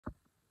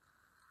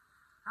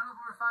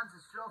fans,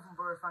 it's Joe from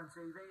Boro Fan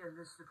TV, and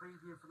this is the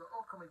preview for the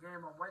upcoming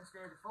game on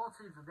Wednesday the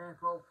 14th of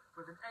April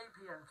with an 8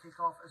 PM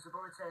kick-off as the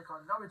Boro take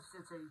on Norwich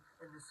City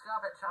in the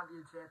Scarbet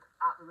Championship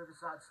at the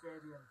Riverside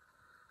Stadium.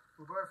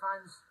 Well, Boro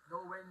fans,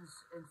 no wins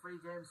in 3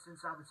 games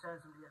since our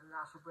return from the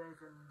international break,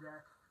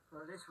 and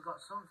well, at least we got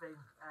something,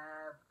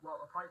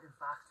 well, a point in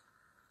fact,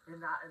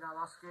 in our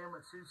last game, a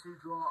 2-2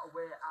 draw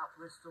away at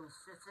Bristol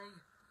City.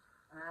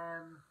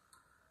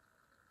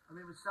 I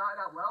mean, we started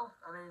out well,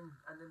 and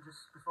then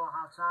just before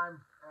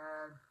half-time,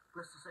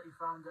 Bristol City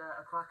found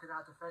a crack in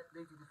our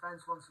leaky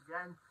defence once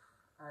again.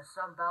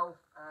 Sam Bell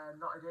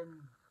knotted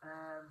in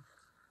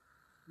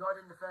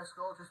the first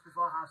goal just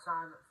before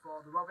half-time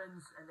for the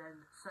Robins, and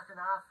then second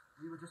half,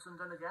 we were just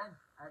undone again,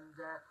 and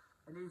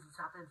an easy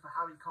tap-in for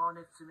Harry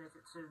Cornick to make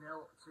it 2-0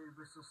 to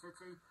Bristol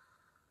City.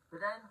 But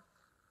then,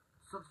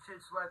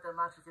 substitutes worked their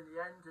magic in the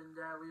end, and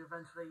we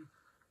eventually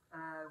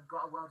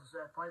got a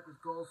well-deserved point with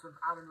goals from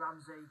Aaron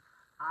Ramsey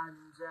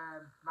and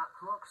Matt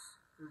Crooks,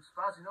 who,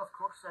 surprisingly enough,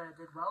 Crooks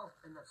did well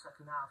in that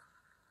second half.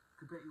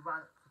 Completely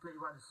ran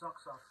his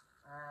socks off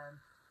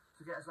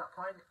to get us that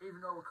point. Even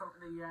though we're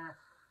currently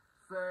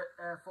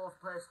fourth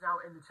place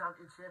now in the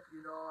championship, you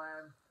know,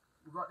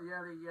 we've got the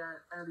early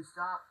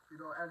start.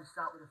 You know, early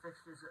start with the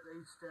fixtures at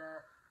least.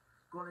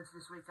 Going into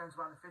this weekend's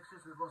round of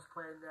fixtures, with us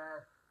playing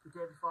the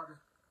day before the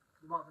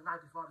night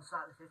before the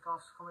start of the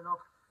kickoffs coming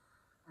up,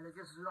 and it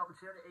gives us an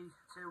opportunity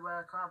to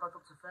climb back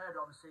up to third.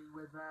 Obviously,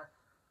 with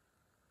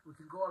we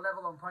can go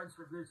level on points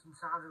with Luton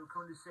Town, who are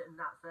currently sitting in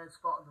that third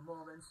spot at the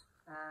moment.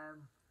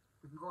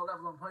 We can go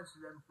level on points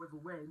with them with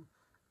a win,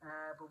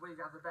 but we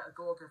have a better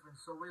goal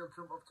difference, so we'll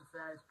jump up to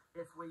third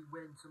if we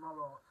win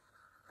tomorrow.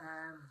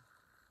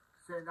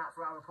 Saying that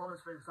for our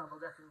opponents, for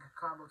example, they can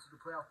climb up to the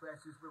playoff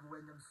places with a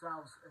win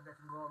themselves, and they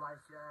can go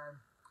like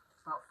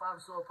about 5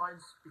 or so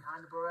points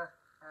behind the Borough.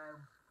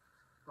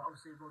 But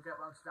obviously we'll get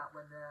round to that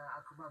when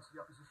I come round to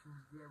the opposition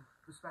view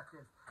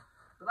perspective.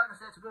 But like I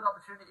said, it's a good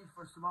opportunity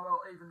for us tomorrow,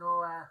 even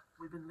though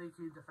we've been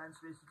leaky in defence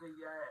recently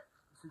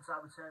since our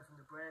return from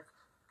the break,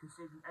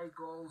 conceding 8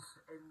 goals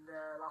in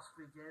the last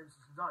 3 games.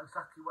 It's not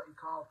exactly what you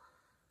call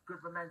good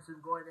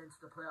momentum going into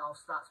the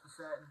playoffs, that's for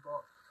certain.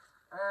 But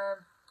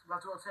we'll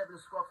have to rotate with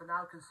the squad for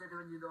now,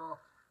 considering, you know,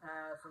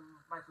 from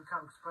Michael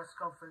Carrick's press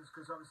conference,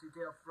 because obviously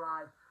Dale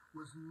Fry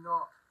was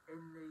not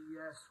in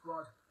the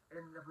squad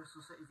in the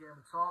Bristol City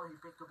game at all. He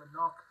picked up a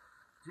knock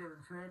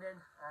during training.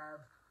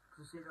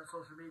 I've seen on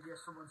social media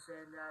someone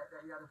saying that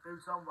he had a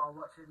boot on while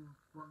watching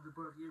one of the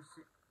Borough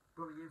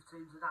Youth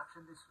teams in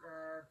action this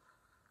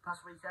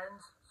past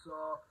weekend.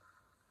 So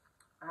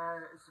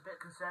it's a bit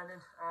concerning.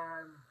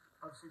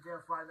 Obviously Dale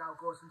Fry now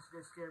goes into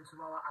this game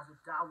tomorrow as a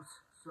doubt,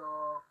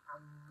 so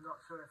I'm not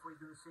sure if we're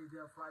going to see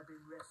Dale Fry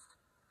being risked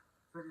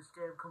for this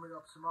game coming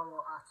up tomorrow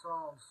at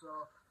all.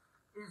 So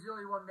he's the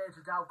only one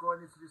major doubt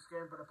going into this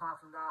game, but apart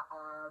from that,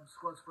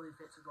 squad's fully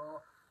fit to go,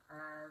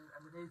 and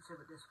we need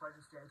to at this point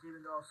in the stage,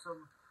 even though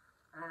some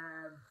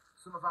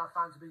of our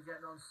fans have been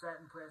getting on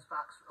certain players'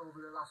 backs over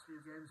the last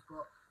few games,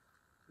 but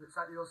it's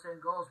like the old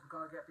saying goes, we've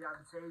got to get behind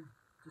the team,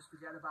 just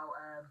forget about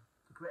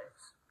the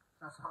critics.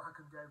 That's all I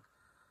can do.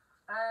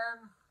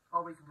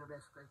 All we can do,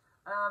 basically.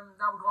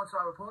 Now we're going to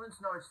our opponents,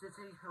 Norwich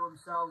City, who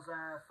themselves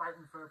are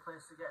fighting for a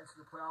place to get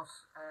into the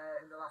playoffs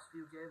in the last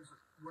few games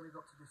running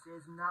up to the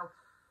season now.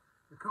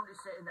 They're currently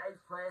sitting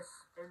 8th place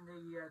in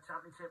the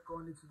championship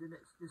going into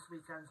this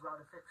weekend's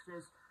round of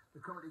fixtures.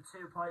 They're currently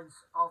 2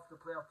 points off the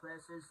playoff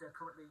places. They're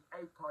currently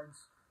 8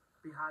 points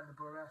behind the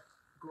Borough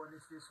going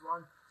into this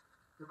one.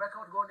 The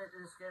record going into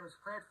this game is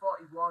played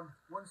 41,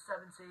 won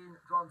 17,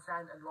 drawn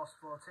 10 and lost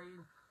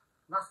 14.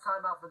 Last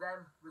time out for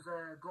them was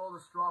a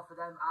goalless draw for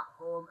them at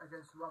home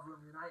against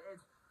Rotherham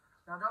United.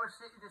 Now Norwich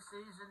City this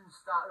season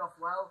started off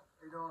well,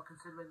 you know,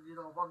 considering, you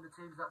know, one of the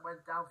teams that went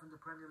down from the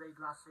Premier League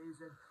last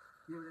season.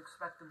 You would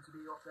expect them to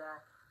be up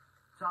there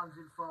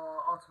challenging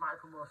for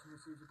automatic promotion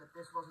this season, but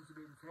this wasn't to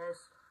be the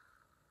case.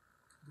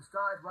 They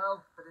started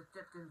well, but it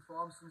dipped in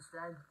form since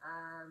then.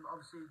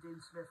 Obviously, Dean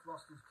Smith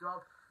lost his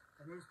job,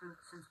 and he's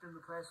since been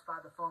replaced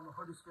by the former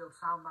Huddersfield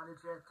Town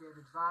manager,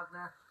 David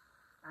Wagner.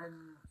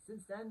 And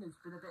since then,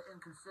 it's been a bit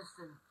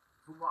inconsistent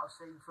from what I've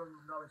seen from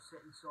Norwich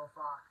City so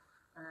far.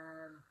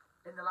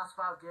 In the last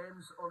 5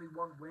 games, only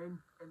 1 win.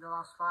 In the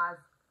last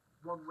 5,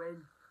 1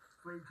 win,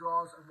 3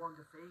 draws and 1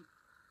 defeat.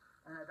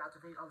 That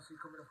defeat obviously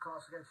coming, of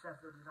course, against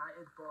Sheffield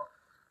United, but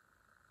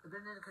they've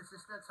been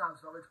inconsistent at times,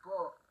 Norwich.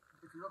 But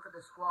if you look at the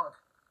squad,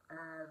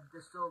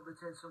 they still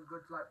retain some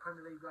good, like,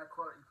 Premier League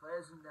quality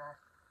players in there.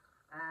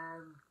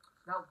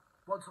 Now,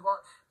 one to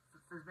watch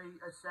for me,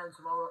 as said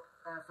tomorrow,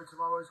 for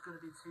tomorrow is going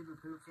to be Timu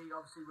Pukki,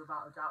 obviously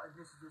without a doubt, and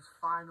this is his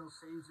final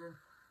season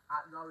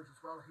at Norwich as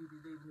well. He'll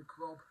be leaving the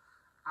club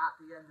at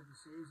the end of the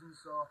season,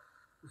 so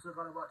we're still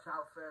going to watch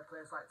out for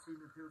players like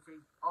Timu Pukki.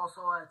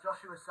 Also,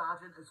 Joshua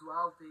Sargent as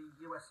well, the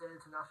USA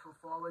international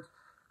forward,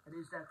 and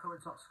he's their current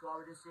top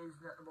scorer this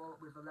season at the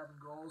moment with 11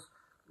 goals,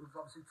 with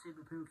obviously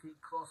Timu Pukki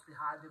close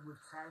behind him with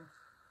 10.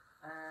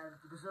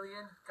 The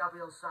Brazilian,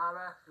 Gabriel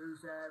Sara,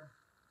 who's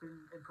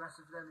been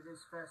impressive for them in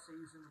his first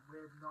season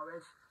with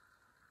Norwich.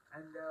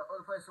 And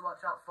other players to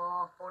watch out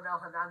for, Onel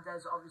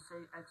Hernandez,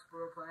 obviously,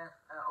 ex-Boro player.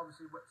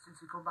 Obviously,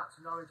 since he come back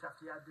to Norwich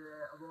after he had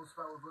a loan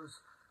spell with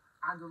us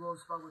and a loan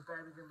spell with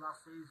Birmingham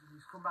last season,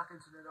 he's come back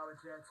into the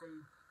Norwich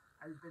team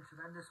and he's been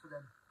tremendous for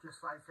them,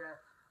 just like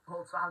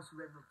old times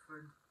for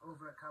him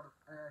over at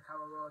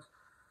Carrow Road.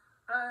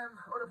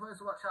 Other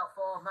players to watch out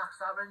for, Max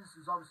Aarons,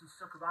 who's obviously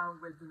stuck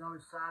around with the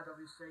Norwich side,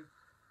 obviously.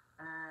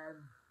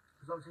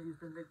 Because obviously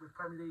he's been linked with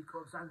Premier League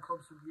clubs and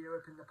clubs from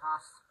Europe in the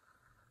past.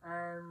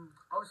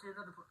 Obviously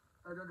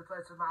another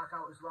player to mark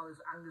out as well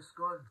is Angus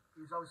Gunn.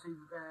 He's obviously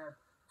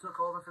took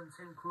over from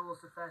Tim Krul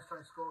as the first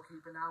choice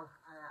goalkeeper now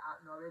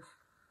at Norwich,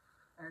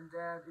 and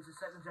he's a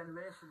second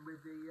generation with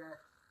the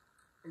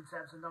in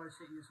terms of Norwich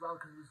City as well,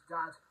 because his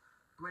dad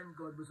Bryn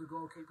Gunn was a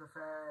goalkeeper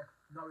for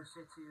Norwich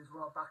City as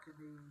well back in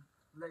the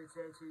late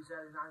 80s,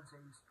 early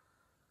 90s.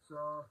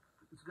 So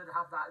it's good to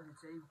have that in the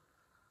team.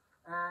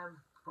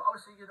 But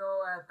obviously, you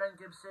know, Ben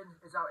Gibson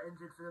is out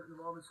injured for the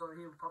moment, so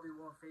he probably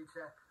won't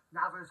feature.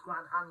 Navas,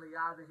 Grant Hanley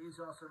either,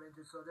 he's also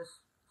injured, so they're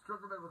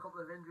struggling with a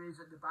couple of injuries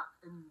at the back,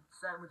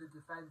 certainly with the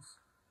defence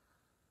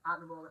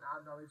at the moment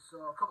at Norwich. So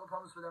a couple of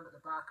problems for them at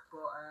the back,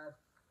 but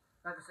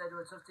like I said,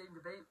 they're a tough team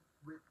to beat.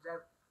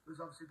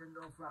 There's obviously been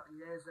known throughout the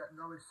years that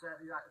Norwich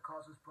certainly like to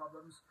cause us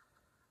problems.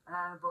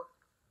 But,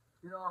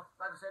 you know,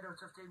 like I said, they're a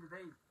tough team to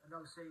beat, and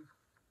obviously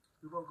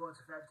we won't go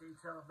into further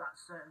detail of that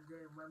certain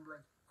day in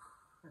Wembley.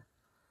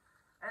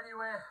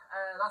 Anyway,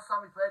 last time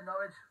we played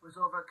Norwich was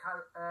over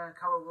at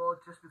Carrow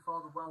Road just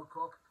before the World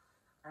Cup.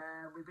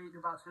 We beat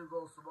them by 2-1.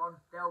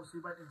 They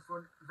obviously went in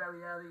front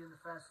very early in the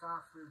first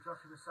half through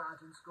Joshua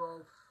Sargent's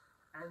goal.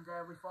 And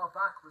we fought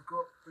back with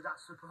that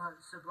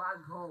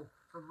sublime goal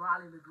from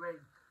Riley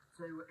McGree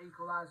to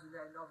equalise. And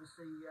then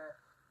obviously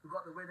we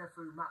got the winner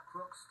through Matt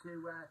Crooks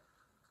to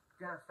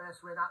get our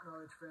first win at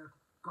Norwich for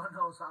God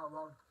knows how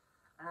long.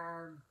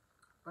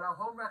 But our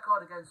home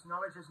record against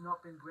Norwich has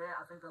not been great.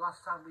 I think the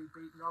last time we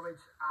beat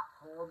Norwich at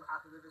home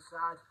at the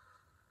Riverside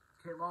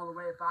came all the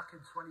way back in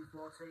 2014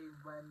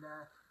 when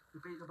we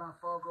beat them by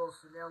 4-0.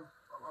 Well,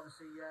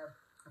 obviously,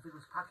 I think it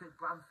was Patrick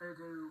Bamford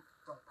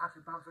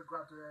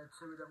grabbed 2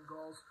 of them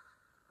goals.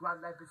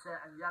 Grant Ledbetter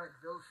and Yannick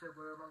Wilshere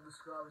were among the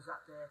scorers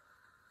that day.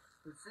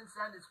 But since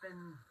then, it's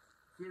been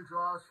a few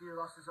draws, few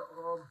losses at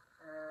home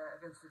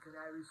against the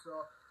Canaries.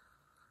 So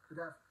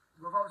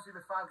we've obviously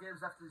with 5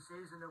 games left of the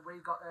season, and we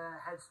got a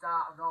head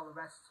start on all the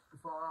rest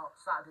before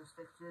Saturday's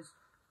fixtures.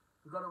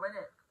 We've got to win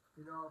it.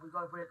 You know, we've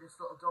got to break this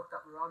little duck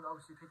that we're on.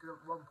 Obviously picking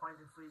up 1 point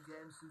in 3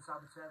 games since our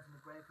return from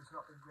the break. It's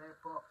not been great,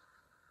 but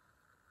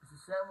it's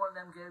a certain one of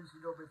them games,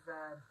 you know, with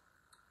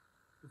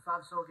 5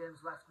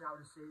 games left now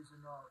this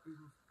season, or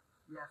even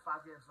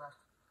 5 games left.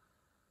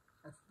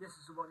 This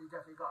is the one you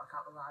definitely got to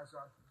capitalise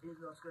on, even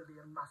though it's going to be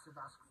a massive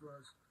ask for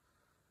us.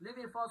 Leave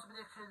your thoughts and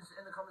predictions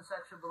in the comment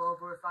section below,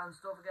 Boro fans.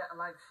 Don't forget to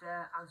like,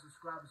 share and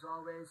subscribe as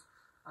always.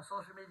 Our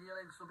social media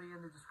links will be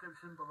in the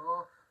description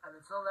below. And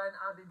until then,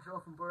 I've been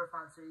Joe from Boro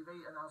Fan TV,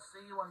 and I'll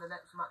see you on the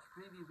next match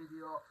preview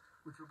video,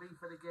 which will be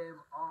for the game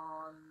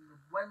on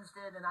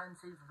Wednesday the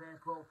 19th of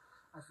April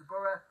as the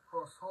Boro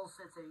host Hull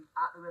City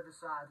at the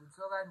Riverside.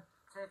 Until then,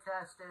 take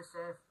care, stay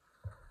safe,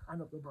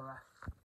 and up the Boro.